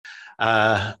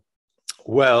Uh,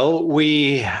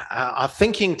 we are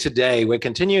thinking today, we're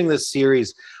continuing this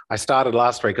series I started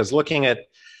last week. I was looking at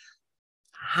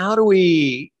how do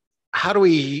we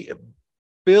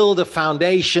build a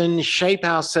foundation, shape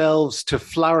ourselves to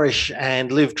flourish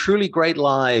and live truly great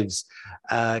lives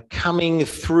coming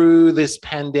through this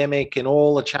pandemic and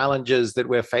all the challenges that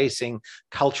we're facing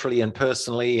culturally and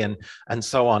personally and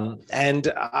so on.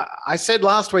 And I said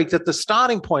last week that the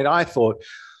starting point, I thought,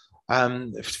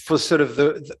 for sort of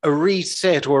a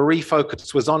reset or a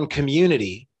refocus was on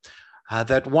community.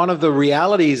 That one of the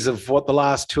realities of what the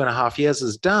last 2.5 years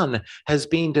has done has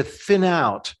been to thin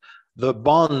out the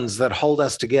bonds that hold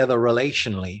us together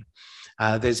relationally.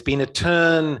 There's been a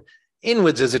turn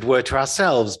inwards, as it were, to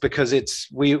ourselves, because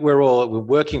we're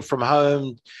working from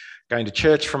home, going to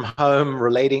church from home,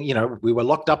 relating, we were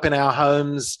locked up in our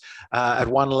homes at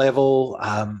one level.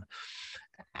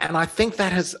 And I think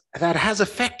that has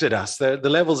affected us, the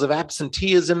levels of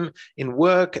absenteeism in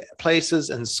workplaces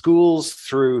and schools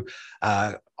through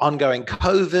ongoing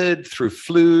COVID, through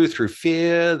flu, through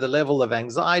fear, the level of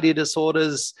anxiety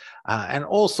disorders, and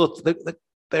all sorts.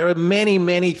 There are many,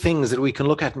 many things that we can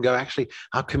look at and go, actually,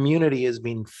 our community has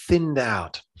been thinned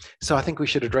out. So I think we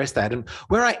should address that. And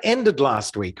where I ended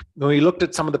last week, when we looked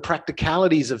at some of the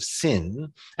practicalities of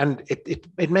sin, and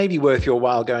it may be worth your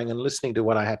while going and listening to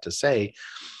what I had to say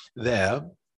there.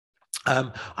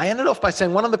 I ended off by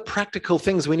saying one of the practical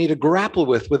things we need to grapple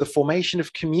with the formation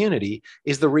of community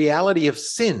is the reality of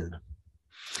sin.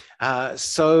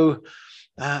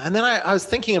 And then I was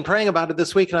thinking and praying about it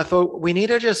this week, and I thought we need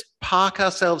to just park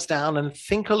ourselves down and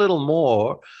think a little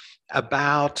more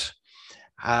about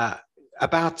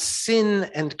sin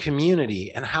and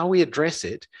community and how we address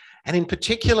it. And in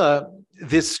particular,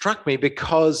 this struck me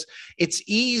because it's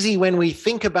easy when we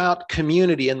think about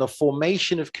community and the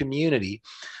formation of community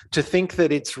to think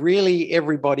that it's really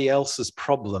everybody else's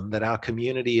problem, that our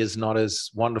community is not as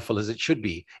wonderful as it should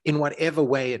be, in whatever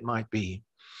way it might be.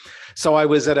 So I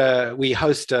was we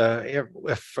host a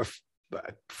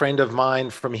friend of mine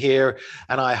from here,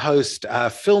 and I host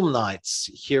film nights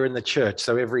here in the church.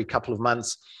 So every couple of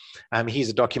months, he's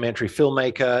a documentary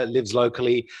filmmaker, lives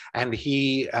locally, and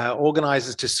he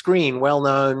organizes to screen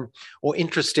well-known or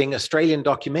interesting Australian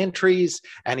documentaries,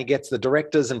 and he gets the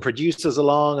directors and producers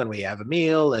along, and we have a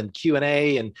meal and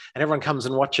Q&A, and everyone comes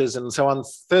and watches. And so on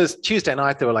Tuesday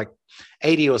night, there were like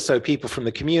 80 or so people from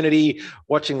the community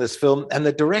watching this film, and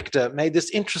the director made this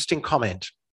interesting comment.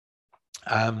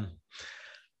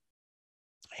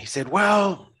 He said,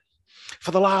 well,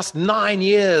 for the last 9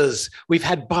 years, we've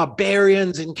had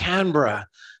barbarians in Canberra.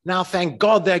 Now, thank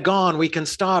God they're gone. We can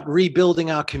start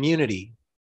rebuilding our community.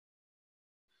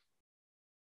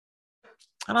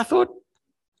 And I thought,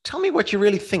 tell me what you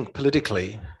really think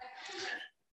politically.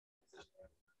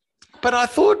 But I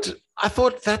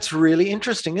thought that's really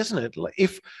interesting, isn't it?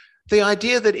 If the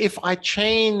idea that if I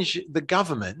change the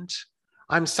government,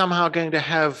 I'm somehow going to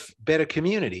have better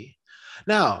community.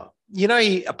 Now,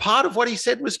 a part of what he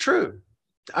said was true.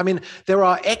 I mean, there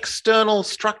are external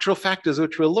structural factors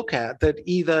which we'll look at that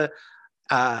either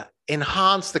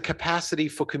enhance the capacity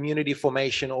for community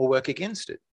formation or work against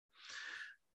it.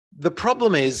 The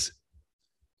problem is,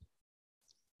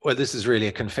 well, this is really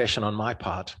a confession on my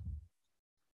part.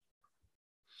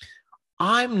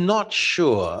 I'm not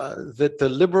sure that the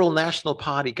Liberal National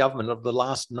Party government of the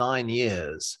last 9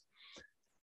 years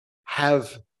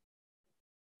have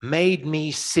made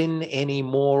me sin any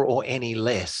more or any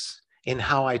less in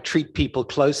how I treat people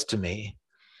close to me.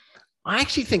 I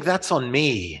actually think that's on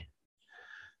me.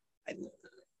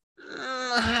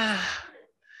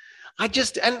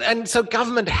 So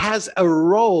government has a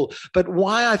role, but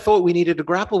why I thought we needed to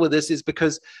grapple with this is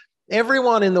because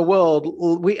everyone in the world,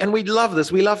 we love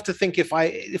this. We love to think if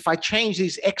I change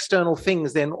these external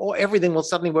things, then everything will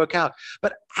suddenly work out.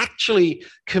 But actually,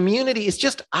 community is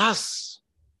just us.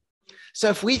 So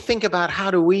if we think about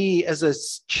how do we as a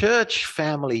church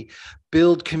family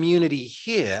build community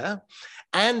here,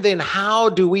 and then how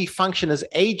do we function as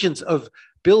agents of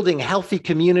building healthy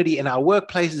community in our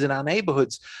workplaces, in our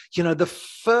neighborhoods, the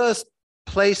first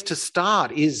place to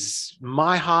start is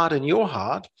my heart and your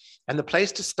heart. And the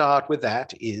place to start with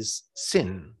that is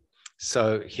sin.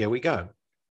 So here we go.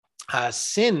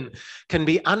 Sin can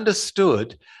be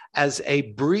understood as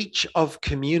a breach of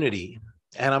community.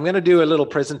 And I'm going to do a little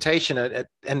presentation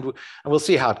and we'll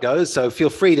see how it goes. So feel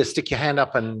free to stick your hand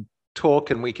up and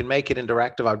talk, and we can make it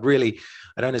interactive.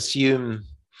 I don't assume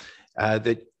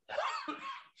that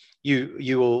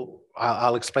you will.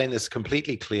 I'll explain this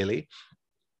completely clearly.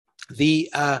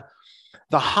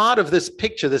 The heart of this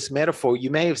picture, this metaphor, you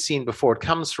may have seen before. It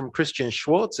comes from Christian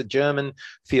Schwarz, a German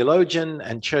theologian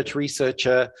and church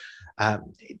researcher.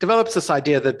 It develops this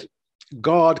idea that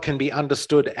God can be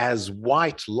understood as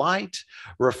white light.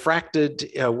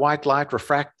 White light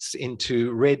refracts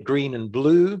into red, green, and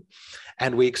blue.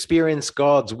 And we experience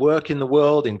God's work in the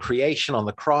world, in creation, on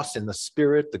the cross, in the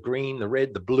Spirit, the green, the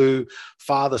red, the blue,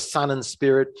 Father, Son, and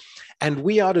Spirit. And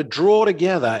we are to draw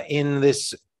together in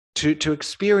this to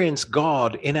experience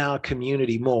God in our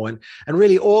community more. And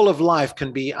really all of life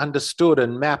can be understood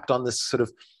and mapped on this sort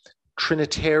of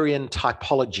Trinitarian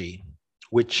typology,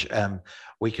 which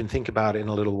we can think about in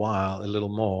a little while, a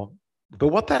little more. But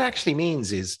what that actually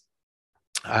means is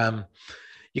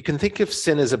you can think of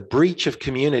sin as a breach of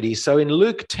community. So in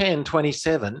Luke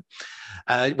 10:27,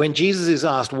 when Jesus is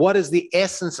asked, what is the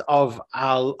essence of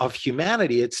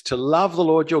humanity? It's to love the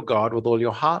Lord your God with all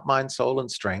your heart, mind, soul, and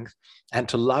strength, and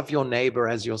to love your neighbor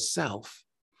as yourself.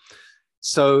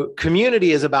 So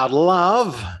community is about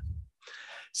love.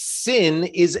 Sin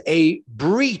is a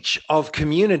breach of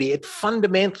community. It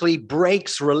fundamentally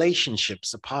breaks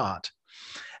relationships apart.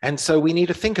 And so we need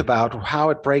to think about how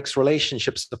it breaks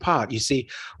relationships apart. You see,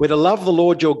 we're to love the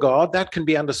Lord your God. That can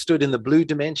be understood in the blue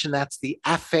dimension. That's the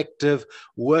affective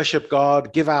worship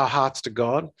God, give our hearts to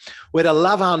God. We're to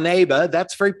love our neighbor.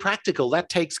 That's very practical. That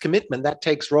takes commitment. That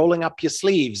takes rolling up your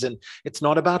sleeves. And it's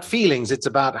not about feelings. It's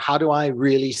about how do I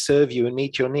really serve you and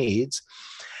meet your needs.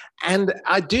 And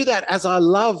I do that as I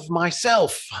love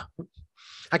myself.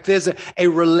 Like there's a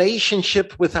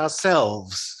relationship with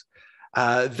ourselves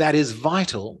that is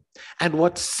vital. And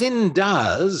what sin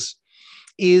does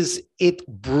is it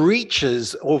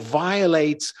breaches or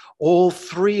violates all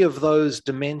three of those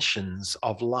dimensions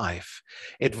of life.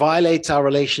 It violates our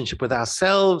relationship with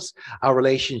ourselves, our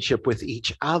relationship with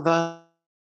each other,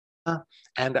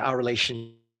 and our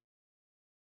relationship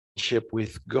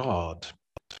with God.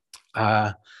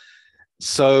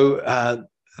 So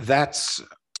that's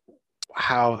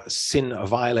how sin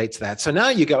violates that. So now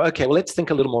you go, okay, well, let's think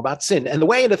a little more about sin. And the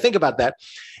way to think about that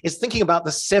is thinking about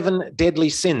the 7 deadly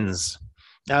sins.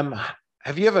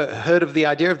 Have you ever heard of the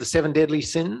idea of the 7 deadly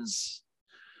sins?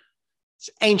 It's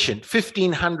ancient,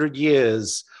 1,500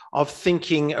 years of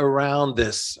thinking around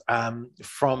this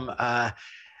from a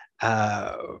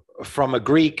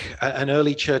Greek, an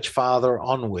early church father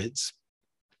onwards.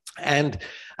 And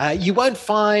you won't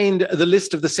find the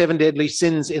list of the 7 deadly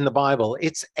sins in the Bible.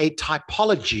 It's a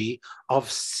typology of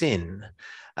sin.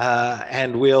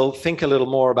 And we'll think a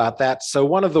little more about that. So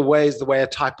one of the ways, the way a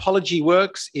typology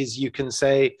works is you can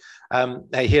say,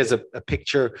 here's a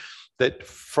picture that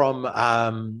from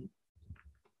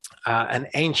an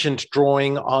ancient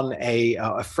drawing on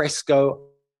a fresco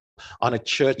on a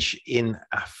church in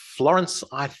Florence,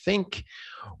 I think,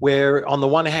 where on the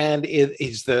one hand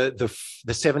is the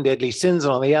 7 deadly sins,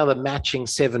 and on the other matching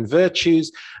 7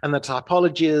 virtues. And the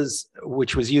typology is,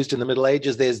 which was used in the Middle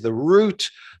Ages, there's the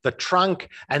root, the trunk,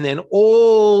 and then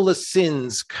all the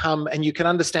sins come, and you can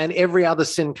understand every other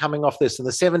sin coming off this. And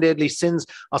the 7 deadly sins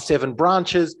are 7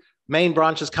 branches, main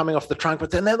branches coming off the trunk,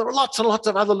 but then there are lots and lots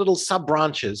of other little sub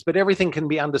branches, but everything can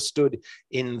be understood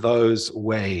in those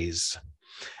ways.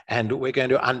 And we're going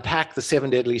to unpack the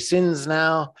 7 deadly sins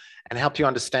now and help you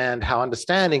understand how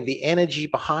understanding the energy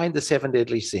behind the 7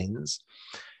 deadly sins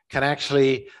can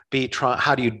actually be,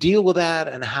 how do you deal with that,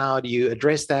 and how do you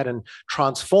address that and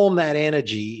transform that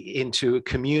energy into a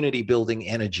community building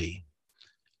energy.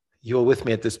 You're with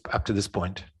me at this, up to this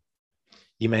point.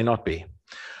 You may not be.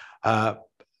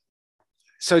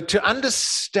 So to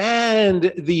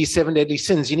understand the 7 deadly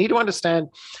sins, you need to understand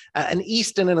an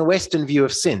Eastern and a Western view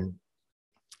of sin.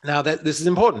 Now, this is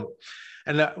important.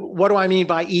 And what do I mean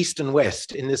by East and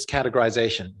West in this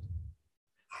categorization?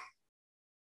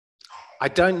 I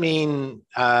don't mean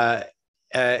Australia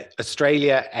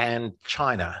and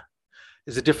China.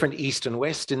 There's a different East and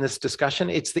West in this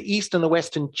discussion. It's the East and the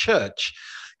Western Church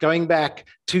going back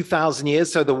 2,000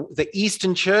 years. So the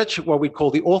Eastern Church, what we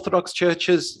call the Orthodox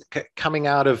churches coming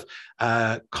out of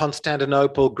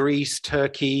Constantinople, Greece,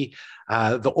 Turkey,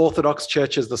 the Orthodox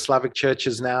churches, the Slavic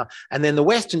churches now, and then the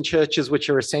Western churches, which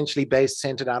are essentially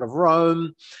centered out of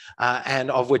Rome,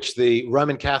 and of which the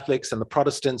Roman Catholics and the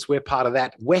Protestants, we're part of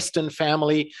that Western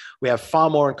family. We have far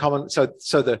more in common. So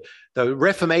the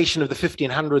Reformation of the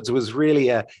 1500s was really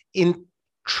a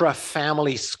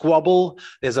intra-family squabble.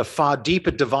 There's a far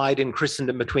deeper divide in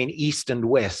Christendom between East and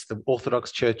West, the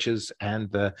Orthodox churches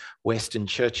and the Western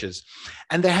churches.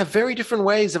 And they have very different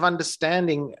ways of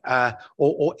understanding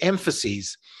or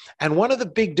emphases. And one of the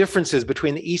big differences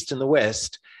between the East and the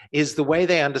West is the way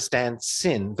they understand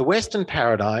sin. The Western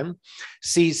paradigm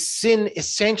sees sin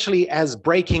essentially as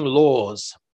breaking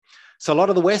laws. So a lot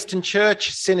of the Western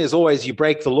church, sin is always you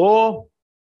break the law,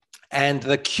 and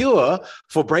the cure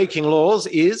for breaking laws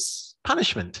is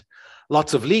punishment.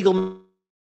 Lots of legal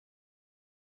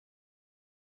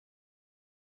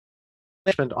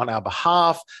punishment on our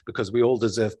behalf because we all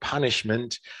deserve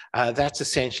punishment. That's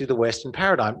essentially the Western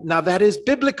paradigm. Now, that is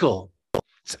biblical.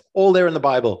 It's all there in the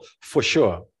Bible, for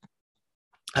sure.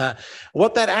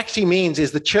 What that actually means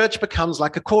is the church becomes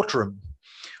like a courtroom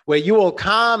where you all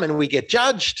come and we get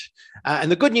judged.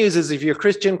 And the good news is if you're a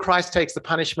Christian, Christ takes the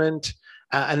punishment,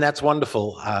 and that's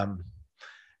wonderful.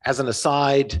 As an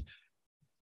aside,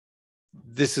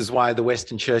 this is why the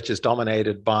Western church is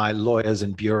dominated by lawyers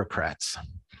and bureaucrats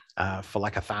for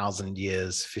like 1,000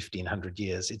 years, 1,500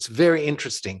 years. It's very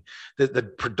interesting,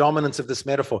 the predominance of this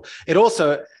metaphor.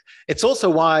 It's also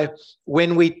why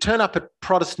when we turn up at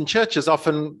Protestant churches,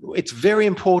 often it's very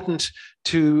important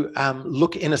to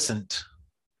look innocent.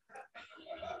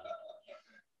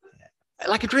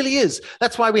 Like it really is.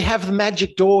 That's why we have the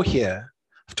magic door here.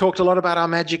 I've talked a lot about our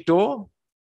magic door.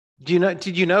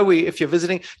 Did you know if you're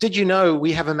visiting, did you know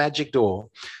we have a magic door?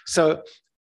 So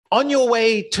on your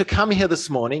way to come here this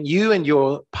morning, you and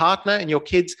your partner and your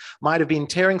kids might have been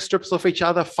tearing strips off each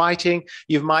other, fighting.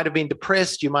 You might have been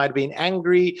depressed. You might have been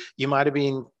angry. You might have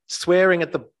been swearing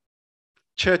at the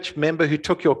church member who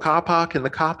took your car park in the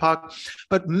car park.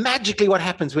 But magically what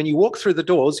happens when you walk through the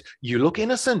doors, you look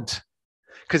innocent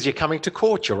because you're coming to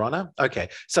court, Your Honor. Okay,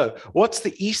 so what's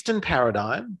the Eastern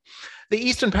paradigm? The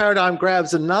Eastern paradigm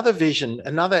grabs another vision,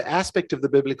 another aspect of the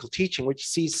biblical teaching, which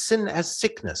sees sin as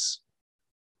sickness.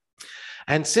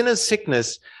 And sin as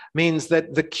sickness means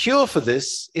that the cure for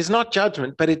this is not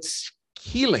judgment, but it's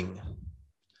healing.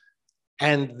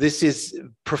 And this is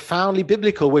profoundly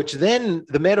biblical, which then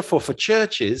the metaphor for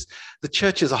church is, the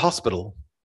church is a hospital.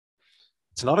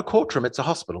 It's not a courtroom, it's a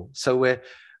hospital. So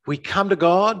we come to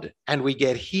God and we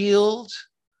get healed,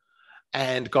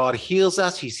 and God heals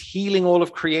us. He's healing all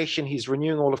of creation. He's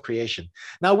renewing all of creation.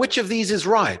 Now, which of these is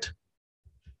right?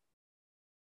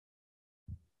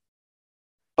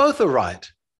 Both are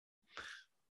right.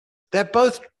 They're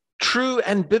both true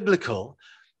and biblical.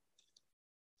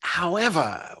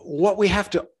 However, what we have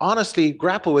to honestly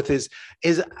grapple with is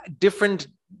different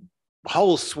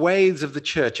whole swathes of the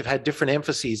church have had different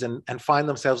emphases and find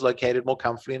themselves located more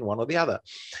comfortably in one or the other.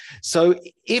 So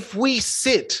if we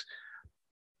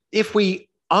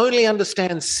only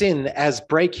understand sin as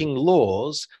breaking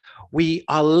laws, we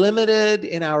are limited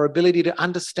in our ability to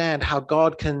understand how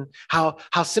God can, how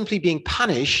simply being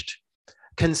punished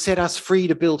can set us free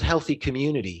to build healthy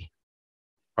community,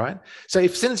 right? So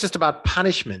if sin is just about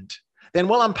punishment, then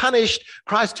while I'm punished,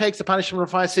 Christ takes the punishment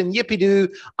of my sin, yippee-doo,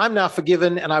 I'm now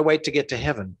forgiven and I wait to get to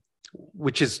heaven,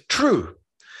 which is true.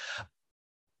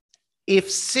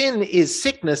 If sin is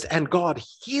sickness and God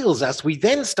heals us, we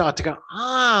then start to go,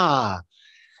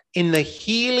 in the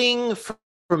healing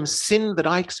from sin that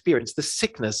I experience, the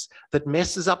sickness that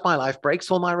messes up my life, breaks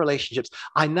all my relationships,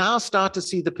 I now start to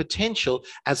see the potential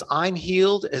as I'm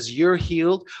healed, as you're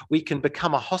healed, we can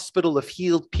become a hospital of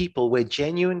healed people where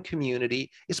genuine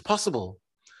community is possible.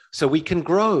 So we can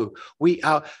grow.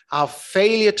 Our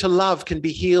failure to love can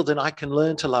be healed, and I can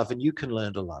learn to love, and you can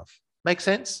learn to love. Make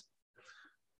sense?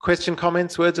 Question,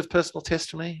 comments, words of personal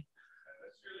testimony?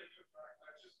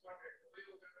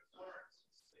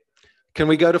 Can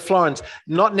we go to Florence?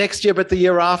 Not next year, but the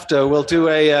year after. We'll do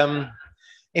a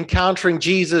Encountering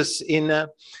Jesus in... I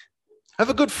have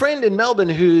a good friend in Melbourne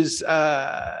whose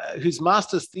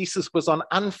master's thesis was on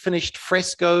unfinished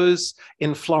frescoes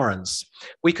in Florence.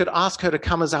 We could ask her to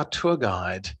come as our tour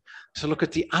guide to look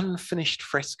at the unfinished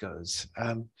frescoes.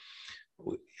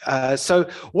 So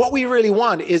what we really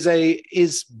want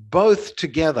is both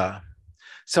together.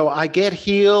 So I get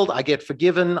healed, I get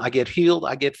forgiven, I get healed,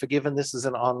 I get forgiven. This is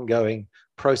an ongoing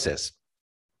process.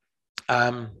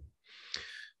 How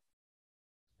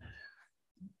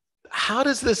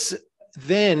does this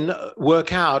then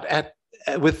work out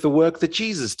with the work that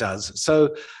Jesus does?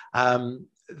 So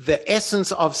the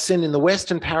essence of sin in the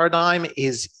Western paradigm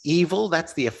is evil.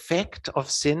 That's the effect of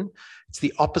sin. It's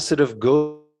the opposite of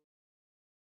good.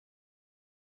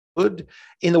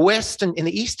 In the Western, in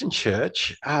the Eastern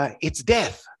church, it's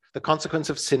death. The consequence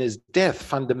of sin is death,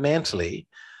 fundamentally.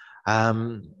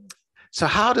 So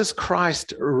how does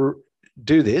Christ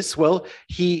do this? Well,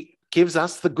 he gives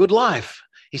us the good life.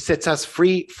 He sets us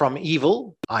free from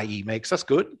evil, i.e. makes us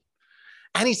good.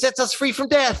 And he sets us free from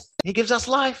death. He gives us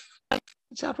life.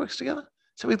 That's how it works together.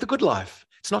 So we have the good life.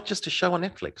 It's not just a show on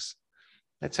Netflix.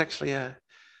 It's actually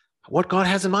what God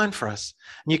has in mind for us.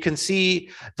 And you can see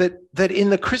that in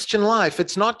the Christian life,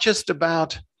 it's not just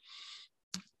about,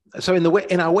 so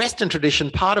in our Western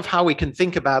tradition, part of how we can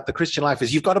think about the Christian life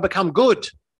is you've got to become good.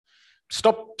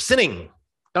 Stop sinning.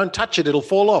 Don't touch it. It'll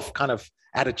fall off kind of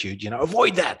attitude,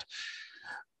 avoid that.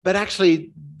 But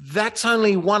actually, that's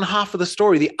only one half of the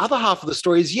story. The other half of the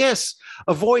story is, yes,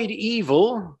 avoid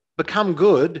evil, become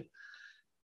good,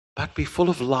 but be full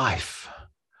of life.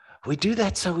 We do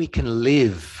that so we can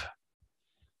live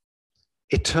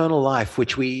eternal life,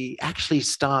 which we actually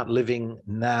start living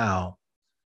now.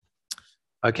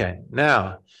 Okay,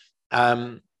 now,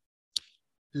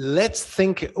 let's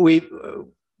think. We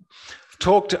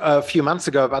talked a few months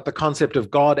ago about the concept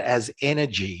of God as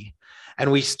energy.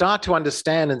 And we start to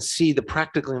understand and see the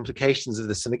practical implications of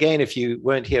this. And again, if you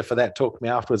weren't here for that, talk to me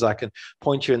afterwards. I can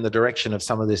point you in the direction of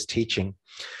some of this teaching.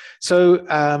 So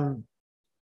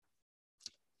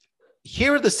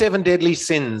here are the 7 deadly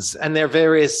sins, and there are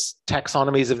various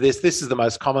taxonomies of this. This is the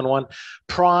most common one: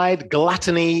 pride,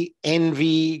 gluttony,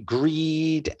 envy,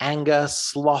 greed, anger,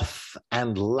 sloth,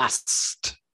 and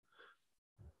lust.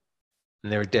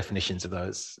 And there are definitions of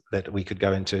those that we could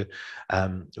go into.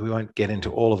 We won't get into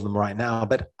all of them right now,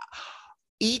 but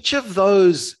each of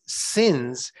those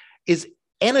sins is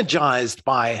energized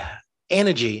by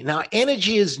energy. Now,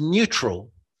 energy is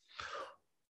neutral.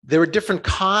 There are different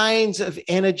kinds of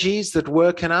energies that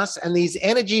work in us, and these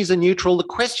energies are neutral. The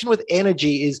question with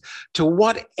energy is, to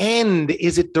what end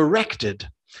is it directed?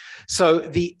 So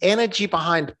the energy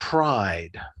behind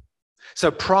pride.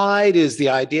 So pride is the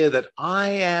idea that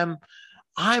I'm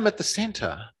at the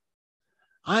center.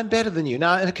 I'm better than you.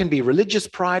 Now, and it can be religious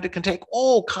pride. It can take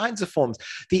all kinds of forms.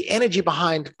 The energy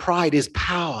behind pride is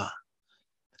power,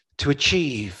 to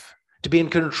achieve, to be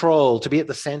in control, to be at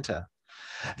the center.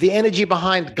 The energy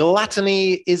behind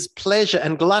gluttony is pleasure.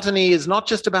 And gluttony is not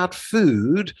just about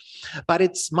food, but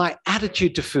it's my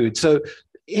attitude to food. So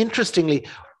interestingly,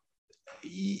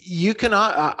 you can,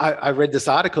 I read this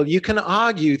article, you can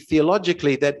argue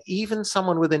theologically that even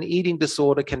someone with an eating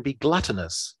disorder can be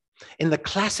gluttonous in the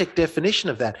classic definition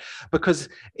of that, because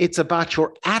it's about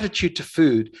your attitude to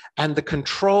food and the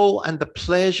control and the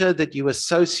pleasure that you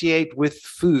associate with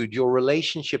food, your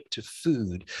relationship to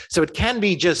food. So it can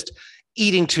be just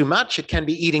eating too much. It can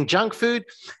be eating junk food.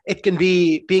 It can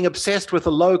be being obsessed with a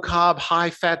low-carb,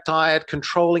 high-fat diet,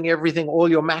 controlling everything,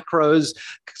 all your macros,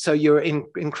 so you're in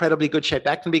incredibly good shape.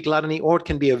 That can be gluttony, or it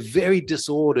can be a very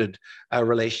disordered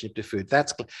relationship to food.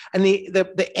 And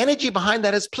the energy behind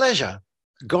that is pleasure.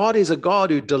 God is a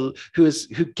God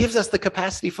who gives us the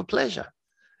capacity for pleasure,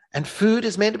 and food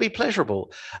is meant to be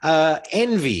pleasurable.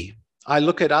 Envy. I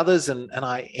look at others and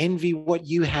I envy what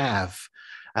you have.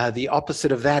 The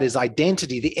opposite of that is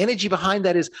identity. The energy behind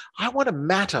that is, I want to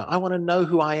matter. I want to know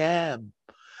who I am.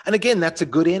 And again, that's a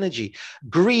good energy.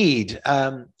 Greed.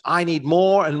 I need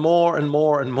more and more and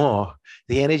more and more.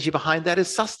 The energy behind that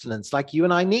is sustenance, like you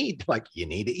and I need. Like, you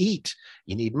need to eat.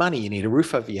 You need money. You need a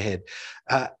roof over your head.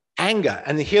 Anger.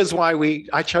 And here's why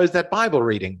I chose that Bible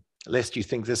reading, lest you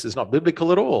think this is not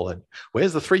biblical at all. And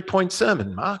where's the 3-point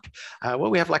sermon, Mark?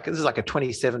 Well, we have this is like a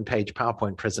 27-page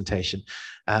PowerPoint presentation.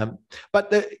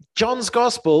 But John's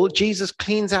gospel, Jesus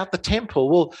cleans out the temple.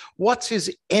 Well, what's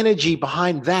his energy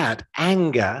behind that?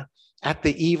 Anger at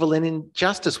the evil and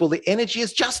injustice. Well, the energy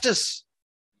is justice.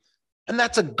 And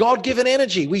that's a God-given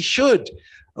energy. We should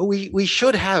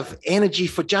have energy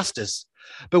for justice.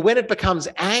 But when it becomes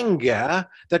anger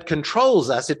that controls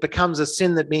us, it becomes a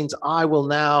sin that means I will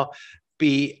now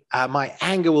be, my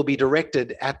anger will be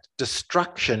directed at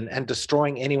destruction and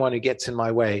destroying anyone who gets in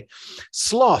my way.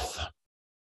 Sloth.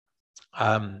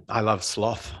 I love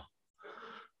sloth.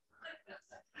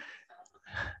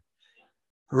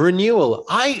 Renewal.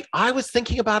 I was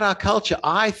thinking about our culture.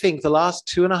 I think the last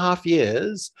 2.5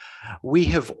 years,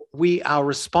 our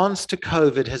response to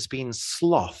COVID has been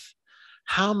sloth.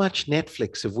 How much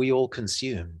Netflix have we all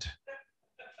consumed?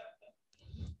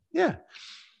 Yeah.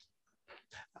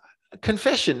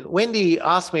 Confession. Wendy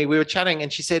asked me, we were chatting,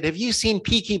 and she said, have you seen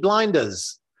Peaky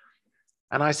Blinders?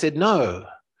 And I said, no.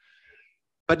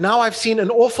 But now I've seen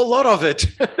an awful lot of it.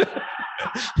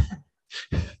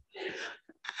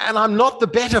 And I'm not the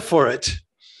better for it.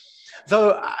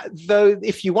 Though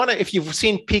if you've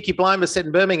seen Peaky Blinders set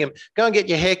in Birmingham, go and get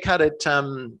your hair cut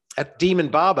at Demon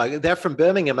Barber. They're from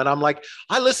Birmingham. And I'm like,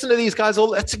 I listen to these guys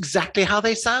all. That's exactly how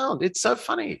they sound. It's so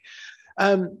funny.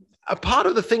 a part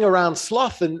of the thing around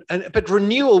sloth but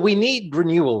renewal, we need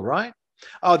renewal, right?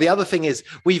 Oh, the other thing is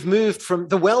we've moved from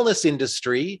the wellness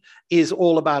industry is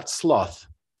all about sloth,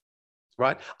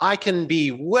 right? I can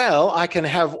be well, I can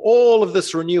have all of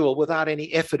this renewal without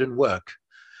any effort and work.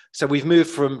 So we've moved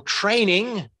from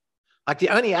training, like the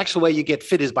only actual way you get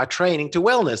fit is by training, to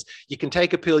wellness. You can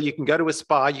take a pill, you can go to a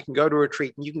spa, you can go to a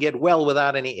retreat, and you can get well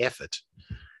without any effort.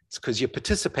 It's because you're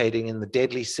participating in the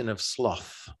deadly sin of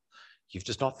sloth. You've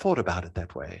just not thought about it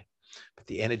that way. But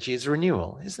the energy is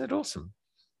renewal. Isn't it awesome?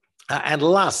 And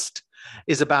lust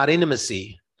is about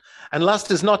intimacy. And lust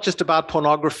is not just about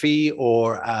pornography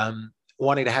or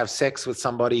wanting to have sex with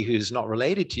somebody who's not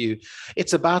related to you.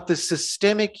 It's about the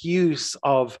systemic use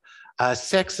of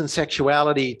sex and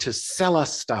sexuality to sell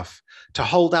us stuff, to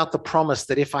hold out the promise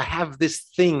that if I have this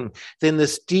thing, then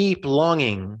this deep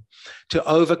longing to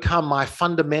overcome my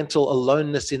fundamental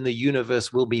aloneness in the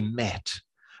universe will be met.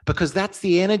 Because that's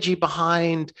the energy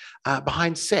behind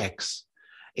sex.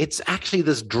 It's actually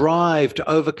this drive to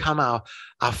overcome our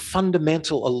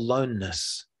fundamental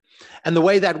aloneness. And the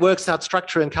way that works out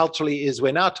structurally and culturally is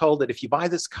we're now told that if you buy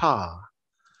this car,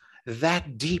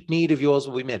 that deep need of yours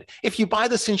will be met. If you buy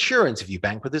this insurance, if you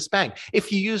bank with this bank,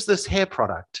 if you use this hair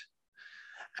product.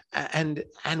 And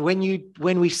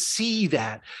when we see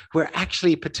that, we're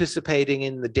actually participating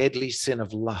in the deadly sin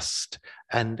of lust.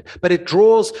 But it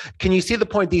draws, can you see the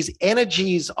point? These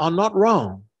energies are not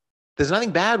wrong. There's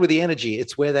nothing bad with the energy.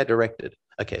 It's where they're directed.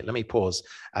 Okay, let me pause.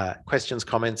 Questions,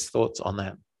 comments, thoughts on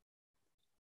that?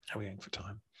 How are we going for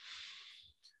time?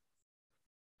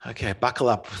 Okay, buckle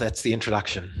up. That's the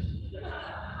introduction.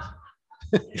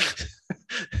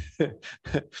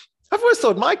 I've always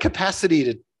thought my capacity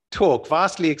to talk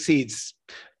vastly exceeds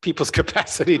people's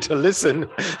capacity to listen.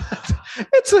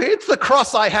 It's the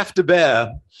cross I have to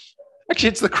bear. Actually,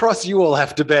 it's the cross you all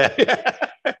have to bear.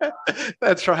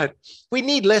 That's right. We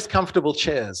need less comfortable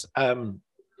chairs.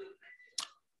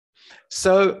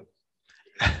 So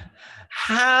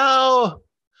how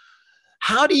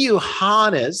do you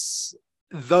harness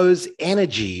those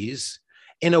energies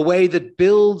in a way that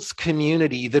builds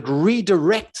community, that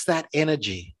redirects that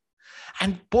energy?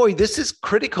 And boy, this is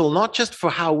critical, not just for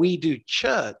how we do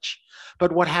church,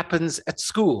 but what happens at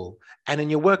school and in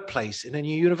your workplace and in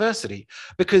your university.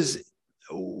 Because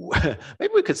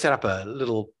maybe we could set up a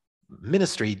little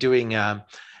ministry doing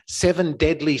 7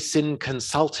 deadly sin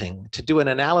consulting to do an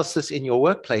analysis in your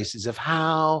workplaces of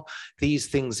how these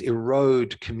things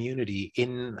erode community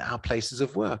in our places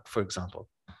of work, for example.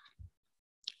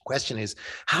 Question is,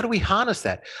 how do we harness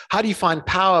that? How do you find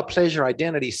power, pleasure,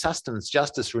 identity, sustenance,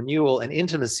 justice, renewal, and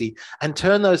intimacy, and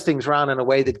turn those things around in a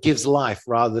way that gives life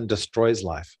rather than destroys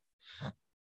life?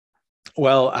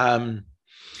 Well,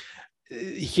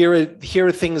 here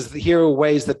are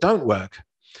ways that don't work.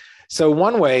 So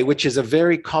one way, which is a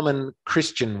very common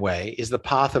Christian way, is the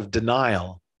path of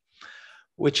denial,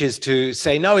 which is to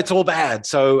say, no, it's all bad.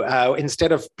 So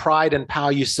instead of pride and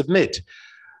power, you submit.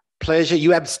 Pleasure,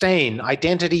 you abstain.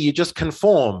 Identity, you just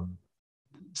conform.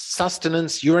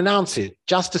 Sustenance, you renounce it.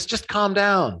 Justice, just calm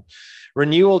down.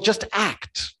 Renewal, just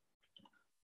act.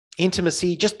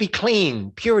 Intimacy, just be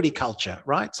clean. Purity culture,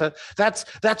 right? So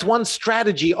that's one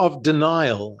strategy of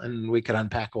denial. And we could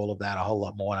unpack all of that a whole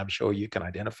lot more, and I'm sure you can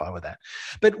identify with that.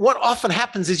 But what often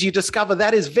happens is you discover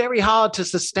that is very hard to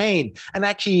sustain and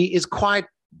actually is quite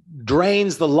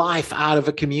drains the life out of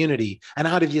a community and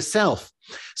out of yourself.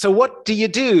 So what do you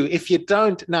do if you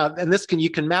don't now? And you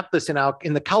can map this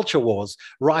in the culture wars,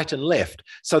 right and left.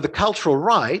 So the cultural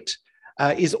right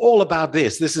is all about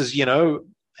this. This is,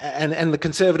 and the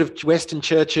conservative Western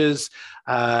churches,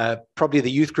 probably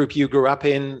the youth group you grew up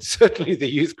in, certainly the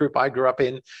youth group I grew up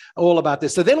in, all about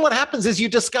this. So then what happens is you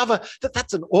discover that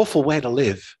that's an awful way to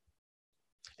live.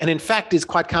 And in fact, is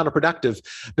quite counterproductive,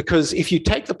 because if you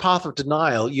take the path of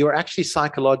denial, you're actually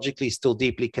psychologically still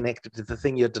deeply connected to the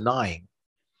thing you're denying.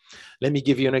 Let me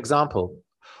give you an example.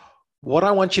 What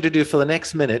I want you to do for the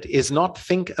next minute is not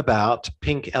think about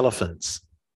pink elephants.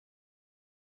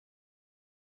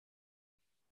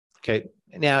 Okay.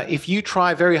 Now, if you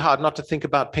try very hard not to think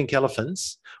about pink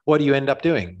elephants, what do you end up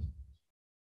doing?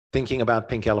 Thinking about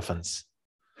pink elephants.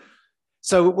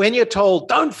 So when you're told,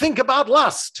 don't think about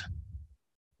lust,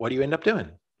 what do you end up doing?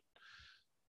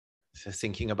 So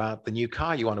thinking about the new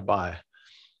car you want to buy,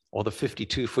 or the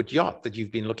 52-foot yacht that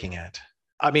you've been looking at.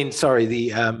 I mean, sorry,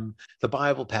 the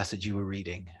Bible passage you were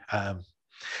reading.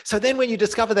 So then when you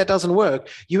discover that doesn't work,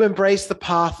 you embrace the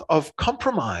path of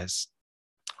compromise.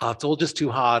 Oh, it's all just too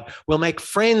hard. We'll make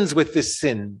friends with this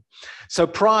sin. So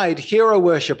pride, hero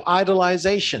worship,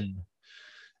 idolization,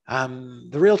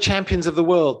 the real champions of the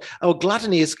world. Oh,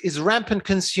 gluttony is rampant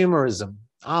consumerism.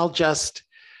 I'll just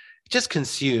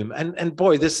consume. And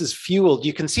boy, this is fueled.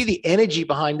 You can see the energy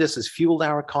behind this has fueled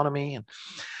our economy. And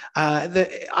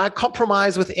I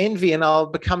compromise with envy and I'll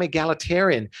become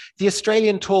egalitarian. The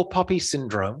Australian tall poppy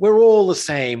syndrome. We're all the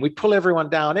same. We pull everyone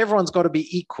down. Everyone's got to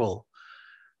be equal.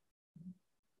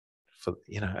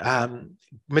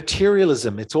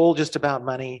 Materialism. It's all just about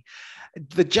money.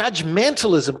 The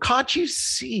judgmentalism. Can't you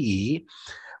see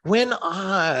when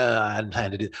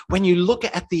you look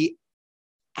at the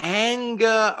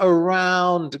anger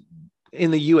around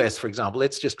in the US, for example,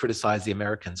 let's just criticize the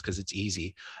Americans because it's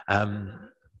easy.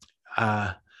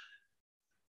 The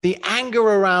anger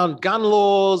around gun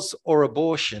laws or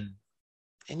abortion.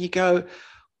 And you go,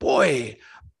 boy,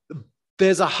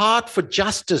 there's a heart for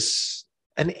justice,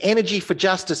 an energy for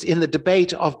justice in the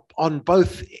debate on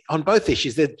both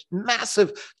issues. There's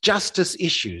massive justice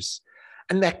issues,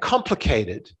 and they're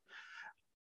complicated.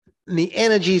 And the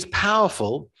energy is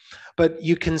powerful, but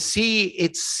you can see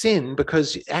it's sin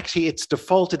because actually it's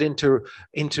defaulted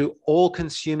into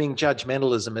all-consuming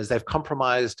judgmentalism as they've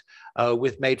compromised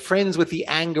made friends with the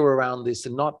anger around this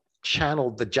and not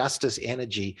channeled the justice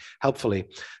energy helpfully.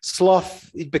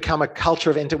 Sloth become a culture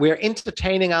of we're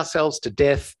entertaining ourselves to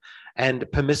death, and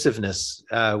permissiveness.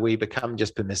 We become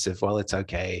just permissive. Well, it's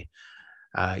okay.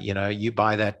 You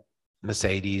buy that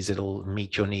Mercedes, it'll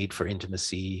meet your need for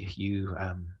intimacy,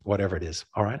 whatever it is.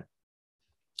 All right.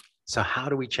 So how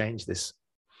do we change this?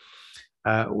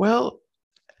 Well,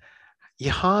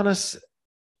 you harness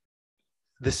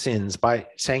the sins by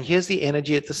saying, here's the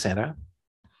energy at the center.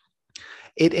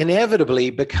 It inevitably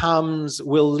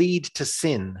will lead to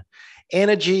sin.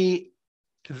 Energy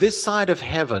this side of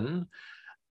heaven,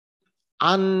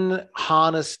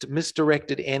 unharnessed,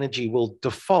 misdirected energy will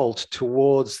default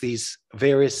towards these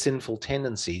various sinful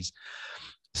tendencies.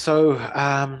 So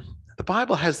the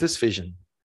Bible has this vision.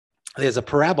 There's a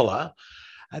parabola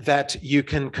that you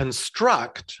can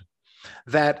construct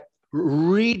that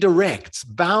redirects,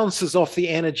 bounces off the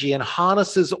energy and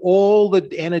harnesses all the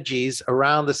energies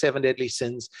around the 7 deadly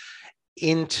sins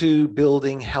into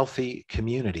building healthy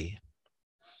community.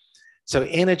 So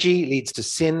energy leads to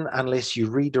sin unless you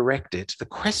redirect it. The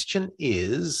question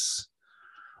is,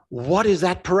 what is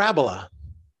that parabola?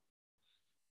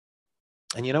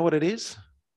 And you know what it is?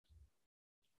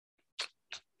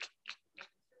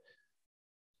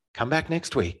 Come back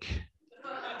next week.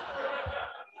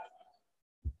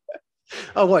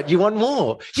 Oh, what? You want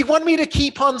more? You want me to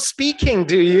keep on speaking,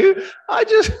 do you?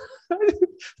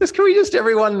 Can we just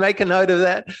everyone make a note of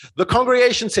that? The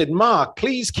congregation said, Mark,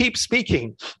 please keep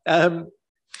speaking.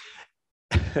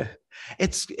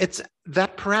 It's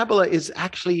that parabola is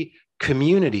actually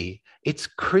community. It's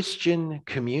Christian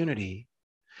community.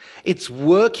 It's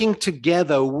working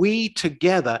together. We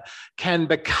together can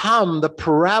become the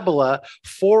parabola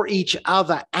for each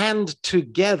other and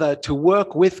together to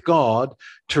work with God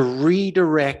to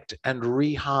redirect and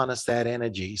reharness that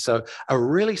energy. So a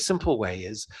really simple way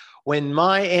is when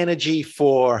my energy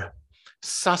for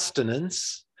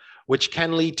sustenance, which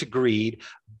can lead to greed,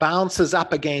 bounces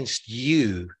up against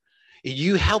you,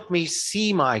 you help me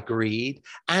see my greed,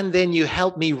 and then you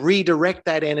help me redirect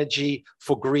that energy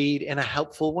for greed in a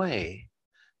helpful way.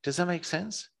 Does that make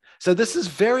sense? So this is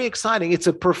very exciting. It's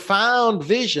a profound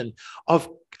vision of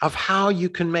how you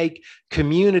can make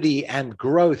community and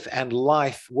growth and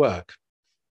life work.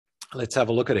 Let's have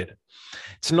a look at it.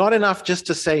 It's not enough just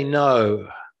to say no.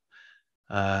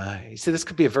 You see, this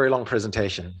could be a very long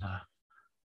presentation.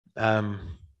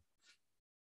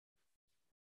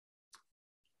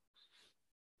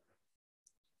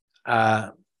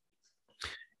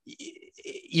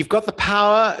 You've got the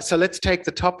power. So let's take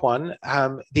the top one.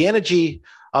 The energy.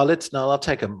 I'll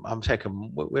take them.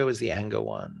 Where was the anger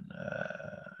one?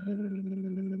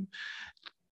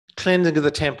 Cleansing of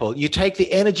the temple. You take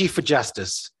the energy for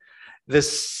justice. The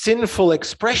sinful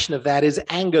expression of that is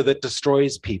anger that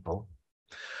destroys people.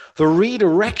 The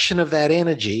redirection of that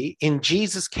energy, in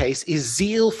Jesus' case, is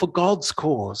zeal for God's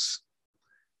cause.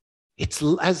 It's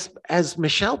as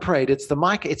Michelle prayed, it's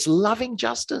loving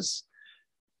justice.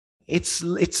 It's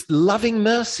loving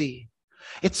mercy.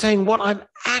 It's saying I'm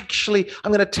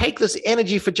going to take this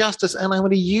energy for justice and I'm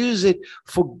going to use it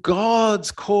for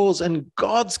God's cause and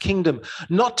God's kingdom,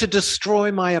 not to destroy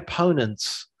my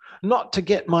opponents, not to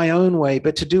get my own way,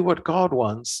 but to do what God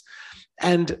wants.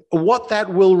 And what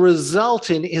that will result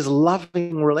in is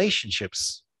loving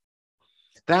relationships.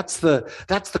 That's the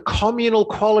communal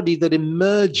quality that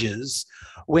emerges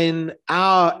when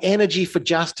our energy for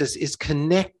justice is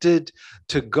connected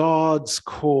to God's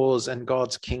cause and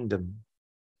God's kingdom.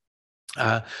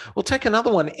 We'll take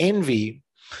another one, envy.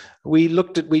 We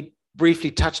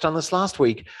briefly touched on this last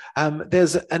week.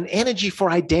 There's an energy for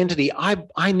identity.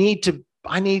 I need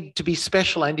to be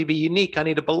special. I need to be unique. I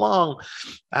need to belong.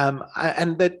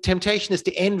 And the temptation is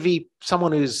to envy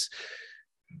someone who's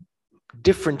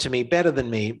different to me, better than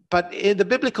me. But the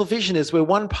biblical vision is we're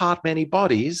one part, many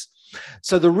bodies.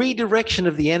 So the redirection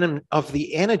of the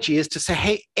energy is to say,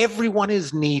 hey, everyone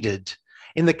is needed.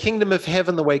 In the kingdom of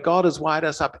heaven, the way God has wired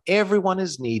us up, everyone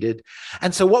is needed.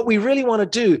 And so what we really want to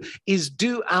do is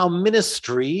do our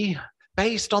ministry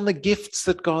based on the gifts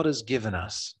that God has given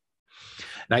us.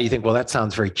 Now you think, well, that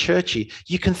sounds very churchy.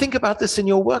 You can think about this in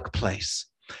your workplace.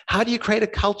 How do you create a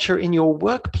culture in your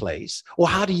workplace? Or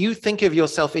how do you think of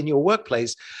yourself in your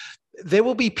workplace? There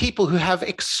will be people who have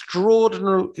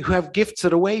who have gifts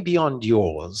that are way beyond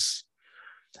yours.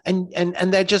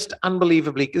 And they're just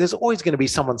unbelievably, there's always going to be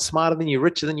someone smarter than you,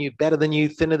 richer than you, better than you,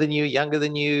 thinner than you, younger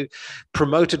than you,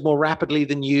 promoted more rapidly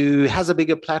than you, has a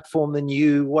bigger platform than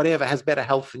you, whatever, has better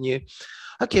health than you.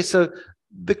 Okay, so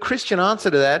the Christian answer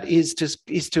to that is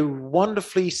to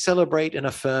wonderfully celebrate and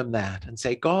affirm that and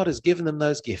say, God has given them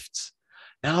those gifts.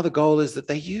 Now the goal is that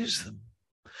they use them.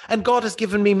 And God has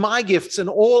given me my gifts, and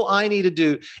all I need to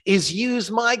do is use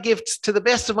my gifts to the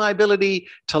best of my ability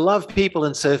to love people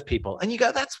and serve people. And you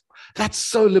go, that's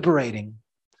so liberating.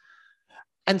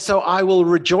 And so I will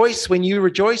rejoice when you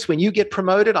rejoice. When you get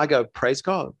promoted, I go, praise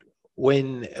God.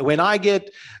 When I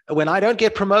don't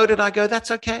get promoted, I go,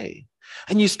 that's okay.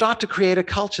 And you start to create a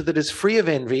culture that is free of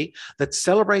envy, that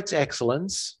celebrates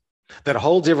excellence, that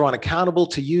holds everyone accountable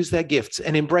to use their gifts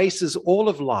and embraces all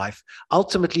of life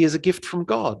ultimately as a gift from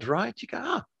God, right? You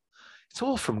go, it's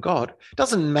all from God. It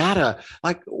doesn't matter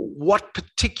like what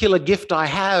particular gift I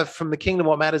have from the kingdom.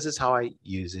 What matters is how I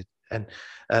use it. And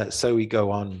so we go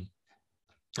on.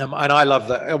 And I love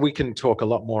that. We can talk a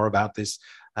lot more about this,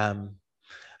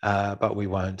 but we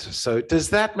won't. So does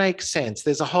that make sense?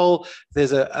 There's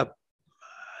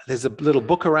a little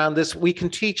book around this. We can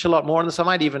teach a lot more on this.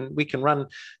 We can run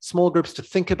small groups to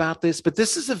think about this, but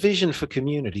this is a vision for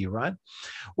community, right?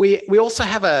 We also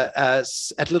have a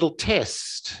little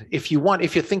test. If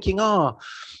you're thinking,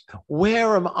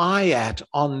 where am I at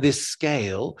on this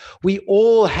scale? We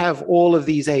all have all of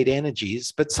these 8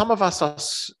 energies, but for some of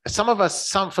us,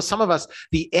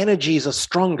 the energies are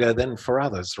stronger than for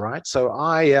others, right? So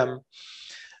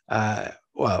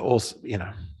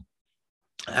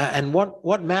and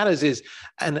what matters is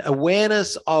an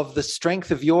awareness of the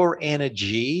strength of your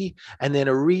energy, and then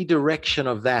a redirection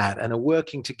of that, and a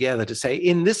working together to say,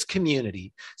 in this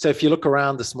community. So if you look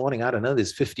around this morning, I don't know,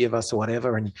 there's 50 of us or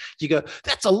whatever, and you go,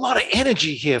 that's a lot of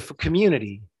energy here for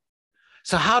community.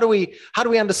 So how do we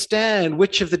understand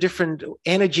which of the different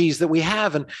energies that we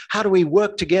have, and how do we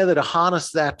work together to harness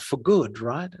that for good,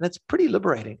 right? And it's pretty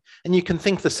liberating. And you can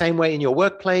think the same way in your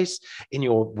workplace, in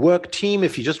your work team.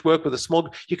 If you just work with a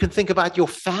small, you can think about your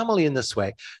family in this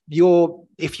way.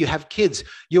 If you have kids,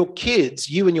 you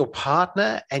and your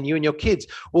partner and you and your kids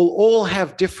will all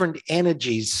have different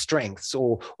energies, strengths,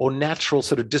 or natural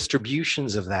sort of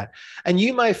distributions of that. And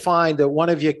you may find that one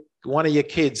of your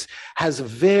kids has a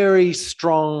very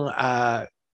strong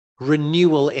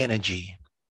renewal energy.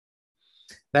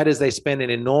 That is, they spend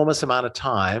an enormous amount of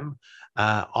time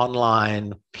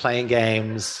online playing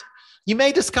games. You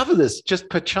may discover this just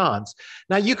per chance.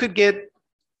 Now, you could get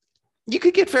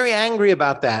very angry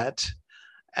about that,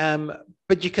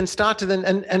 but you can start to then,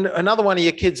 and another one of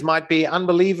your kids might be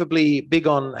unbelievably big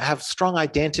on, have strong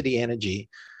identity energy.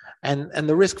 And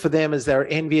the risk for them is they're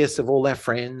envious of all their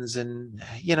friends, and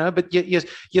but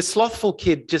your slothful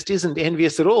kid just isn't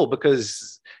envious at all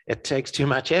because it takes too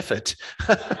much effort.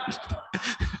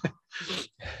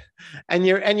 and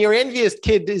your envious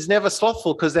kid is never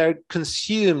slothful because they're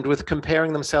consumed with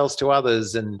comparing themselves to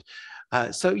others. And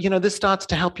so this starts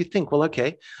to help you think, well,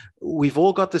 okay, we've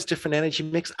all got this different energy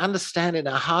mix. Understand it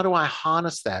now. How do I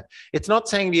harness that? It's not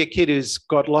saying to your kid who's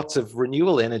got lots of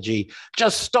renewal energy,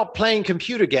 just stop playing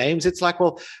computer games. It's like,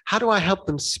 well, how do I help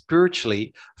them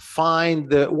spiritually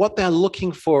find what they're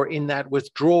looking for in that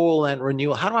withdrawal and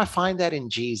renewal? How do I find that in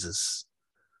Jesus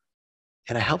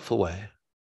in a helpful way?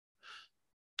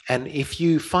 And if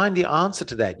you find the answer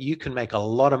to that, you can make a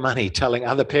lot of money telling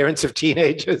other parents of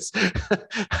teenagers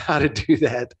how to do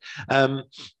that.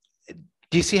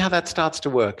 Do you see how that starts to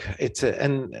work?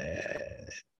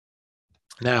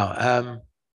 Now,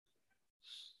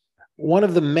 one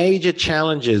of the major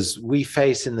challenges we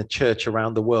face in the church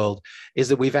around the world is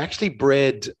that we've actually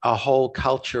bred a whole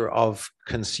culture of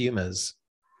consumers.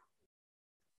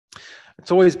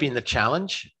 It's always been the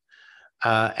challenge.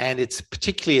 And it's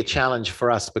particularly a challenge for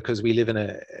us because we live in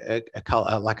a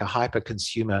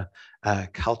hyper-consumer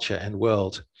culture and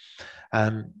world.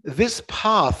 This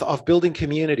path of building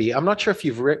community, I'm not sure if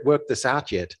you've worked this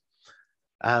out yet.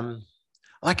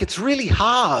 Like, it's really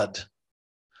hard.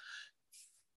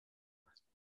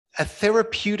 A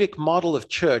therapeutic model of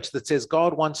church that says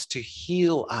God wants to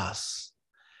heal us,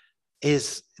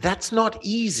 that's not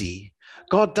easy.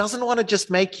 God doesn't want to just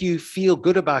make you feel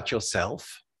good about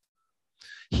yourself.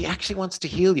 He actually wants to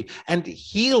heal you. And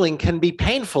healing can be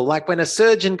painful. Like when a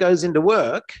surgeon goes into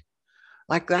work,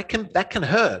 like that can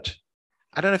hurt.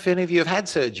 I don't know if any of you have had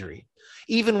surgery.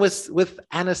 Even with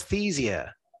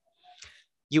anesthesia,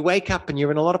 you wake up and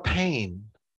you're in a lot of pain.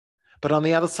 But on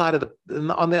the other side of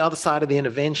the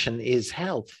intervention is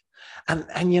health.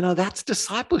 And you know, that's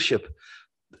discipleship.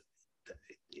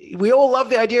 We all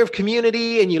love the idea of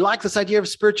community, and you like this idea of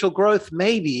spiritual growth,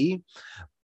 maybe,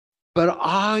 but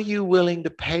are you willing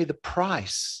to pay the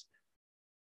price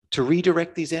to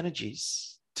redirect these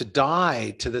energies, to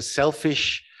die to the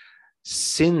selfish,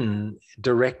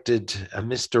 sin-directed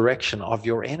misdirection of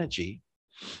your energy?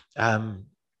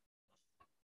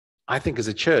 I think as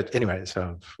a church, anyway, so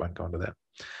I won't go into that.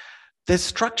 There's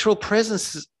structural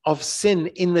presence of sin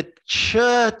in the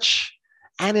church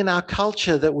and in our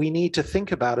culture that we need to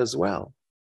think about as well.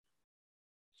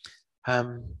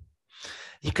 You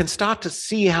can start to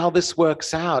see how this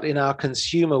works out in our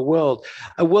consumer world,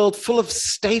 a world full of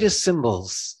status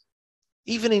symbols,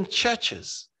 even in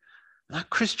churches, our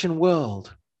Christian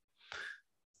world.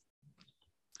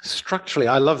 Structurally,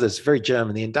 I love this, very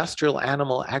German, the industrial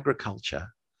animal agriculture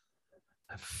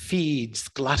feeds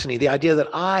gluttony, the idea that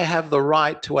I have the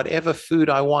right to whatever food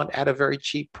I want at a very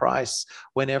cheap price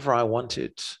whenever I want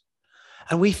it.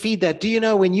 And we feed that. Do you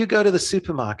know, when you go to the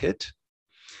supermarket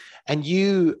and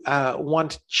you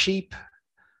want cheap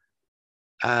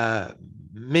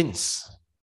mince,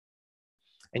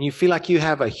 and you feel like you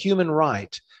have a human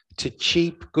right to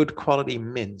cheap, good quality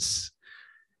mince,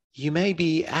 you may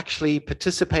be actually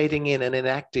participating in and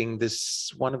enacting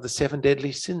this, one of the 7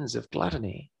 deadly sins of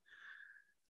gluttony.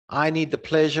 I need the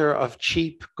pleasure of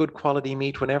cheap, good quality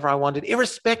meat whenever I want it,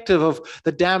 irrespective of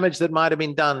the damage that might have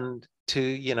been done to,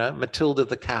 you know, Matilda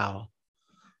the cow.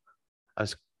 It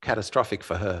was catastrophic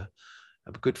for her,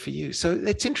 but good for you. So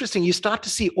it's interesting. You start to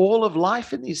see all of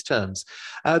life in these terms.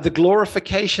 The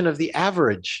glorification of the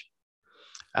average.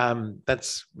 We're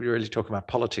really talking about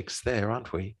politics there,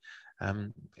 aren't we?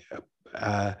 The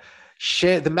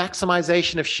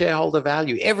maximization of shareholder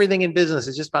value. Everything in business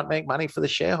is just about make money for the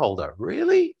shareholder.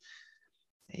 Really?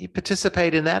 You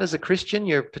participate in that as a Christian,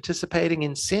 you're participating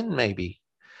in sin, maybe.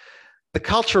 The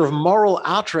culture of moral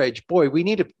outrage. Boy,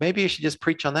 maybe I should just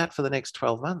preach on that for the next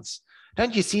 12 months.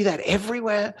 Don't you see that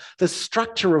everywhere? The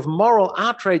structure of moral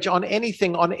outrage on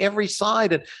anything, on every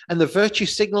side, and the virtue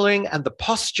signaling and the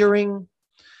posturing.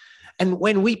 And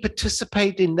when we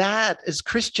participate in that as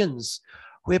Christians,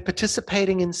 we're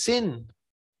participating in sin.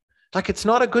 Like, it's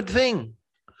not a good thing.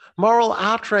 Moral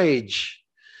outrage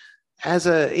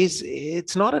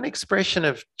it's not an expression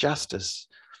of justice.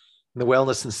 The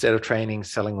wellness instead of training,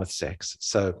 selling with sex.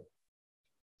 So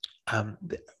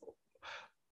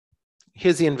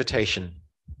here's the invitation.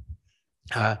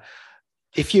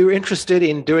 If you're interested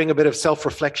in doing a bit of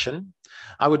self-reflection,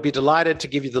 I would be delighted to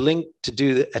give you the link to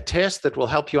do a test that will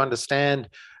help you understand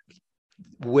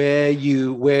where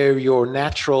your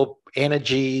natural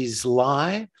energies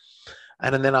lie.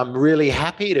 And then I'm really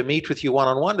happy to meet with you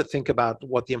one-on-one to think about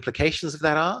what the implications of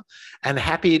that are, and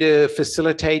happy to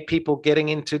facilitate people getting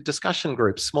into discussion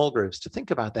groups, small groups, to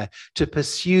think about that, to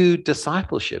pursue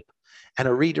discipleship and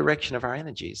a redirection of our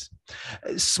energies.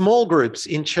 Small groups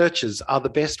in churches are the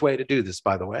best way to do this,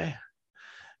 by the way.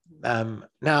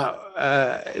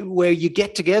 Where you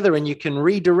get together and you can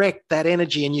redirect that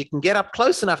energy and you can get up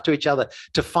close enough to each other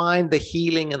to find the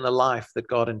healing and the life that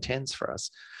God intends for us.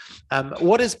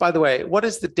 What is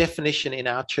the definition in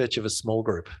our church of a small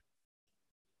group?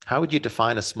 How would you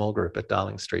define a small group at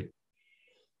Darling Street?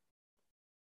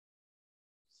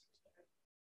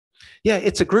 Yeah,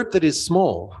 it's a group that is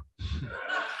small.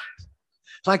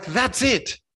 Like, that's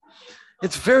it.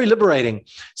 It's very liberating.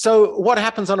 So what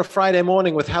happens on a Friday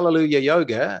morning with Hallelujah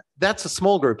Yoga, that's a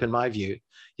small group in my view.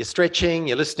 You're stretching,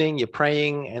 you're listening, you're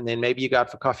praying, and then maybe you go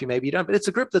out for coffee, maybe you don't, but it's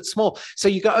a group that's small. So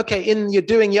you go, okay, you're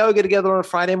doing yoga together on a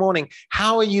Friday morning.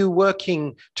 How are you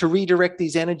working to redirect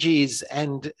these energies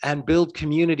and build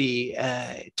community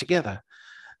together?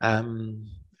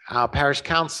 Our parish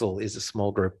council is a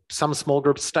small group. Some small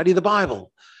groups study the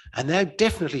Bible, and they're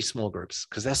definitely small groups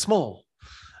because they're small.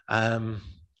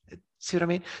 See what I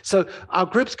mean? So our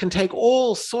groups can take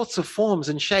all sorts of forms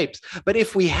and shapes. But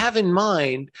if we have in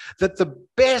mind that the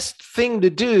best thing to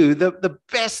do, the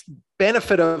best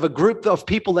benefit of a group of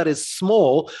people that is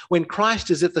small, when Christ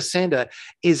is at the center,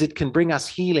 is it can bring us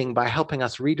healing by helping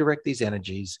us redirect these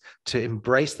energies to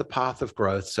embrace the path of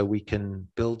growth so we can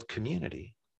build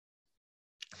community.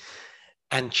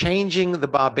 And changing the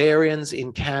barbarians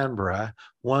in Canberra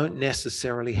won't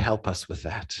necessarily help us with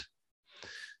that.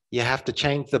 You have to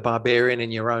change the barbarian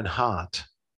in your own heart.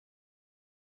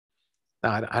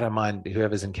 Now, I don't mind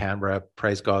whoever's in Canberra.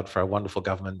 Praise God for a wonderful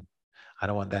government. I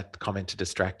don't want that comment to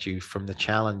distract you from the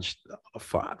challenge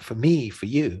for me, for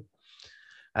you.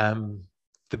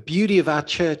 The beauty of our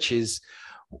church is,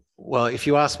 well, if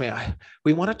you ask me,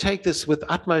 we want to take this with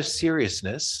utmost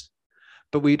seriousness,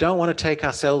 but we don't want to take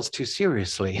ourselves too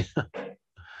seriously.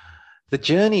 The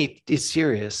journey is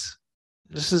serious.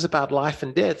 This is about life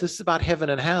and death. This is about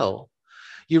heaven and hell.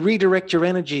 You redirect your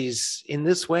energies in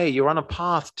this way, you're on a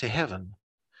path to heaven.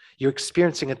 You're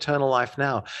experiencing eternal life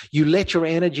now. You let your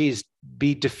energies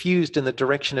be diffused in the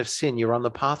direction of sin, you're on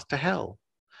the path to hell.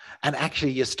 And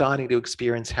actually, you're starting to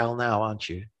experience hell now, aren't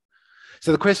you?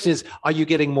 So the question is, are you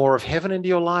getting more of heaven into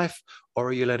your life, or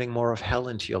are you letting more of hell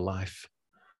into your life?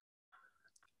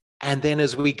 And then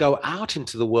as we go out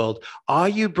into the world, are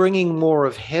you bringing more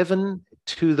of heaven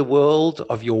to the world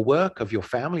of your work, of your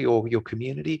family, or your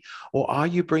community? Or are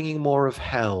you bringing more of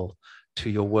hell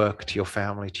to your work, to your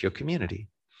family, to your community?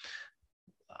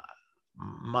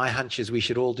 My hunch is we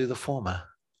should all do the former.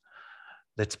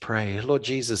 Let's pray. Lord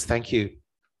Jesus, thank you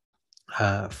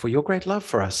for your great love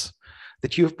for us,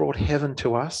 that you have brought heaven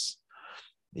to us.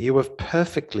 You have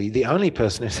perfectly, the only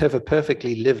person who's ever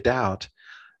perfectly lived out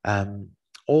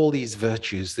all these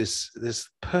virtues, this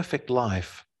perfect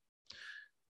life.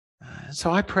 So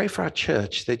I pray for our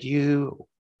church that you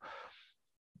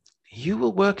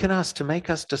will work in us to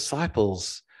make us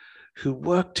disciples who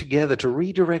work together to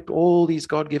redirect all these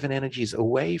God-given energies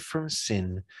away from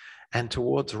sin and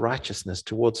towards righteousness,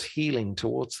 towards healing,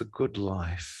 towards the good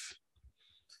life.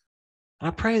 And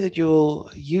I pray that you'll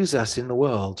use us in the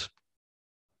world.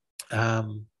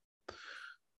 In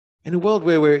a world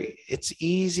where it's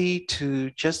easy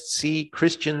to just see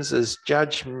Christians as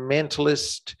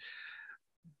judgmentalist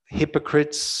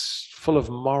hypocrites full of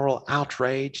moral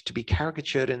outrage, to be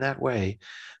caricatured in that way,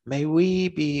 may we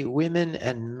be women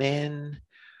and men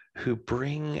who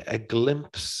bring a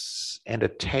glimpse and a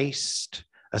taste,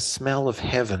 a smell of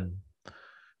heaven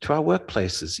to our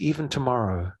workplaces, even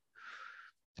tomorrow,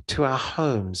 to our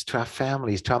homes, to our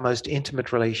families, to our most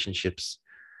intimate relationships,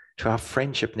 to our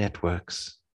friendship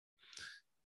networks.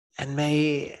 And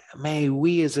may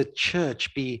we as a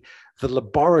church be the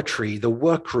laboratory, the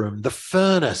workroom, the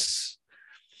furnace,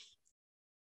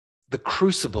 the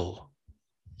crucible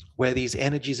where these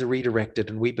energies are redirected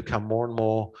and we become more and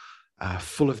more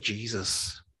full of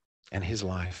Jesus and his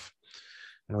life.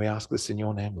 And we ask this in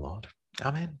your name, Lord.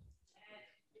 Amen.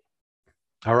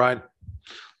 All right,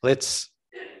 let's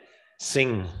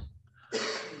sing.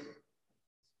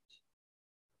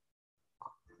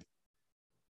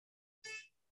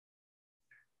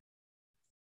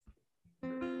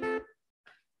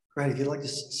 Great. If you'd like to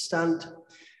stand,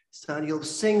 you'll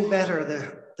sing better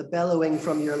the bellowing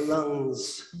from your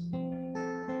lungs.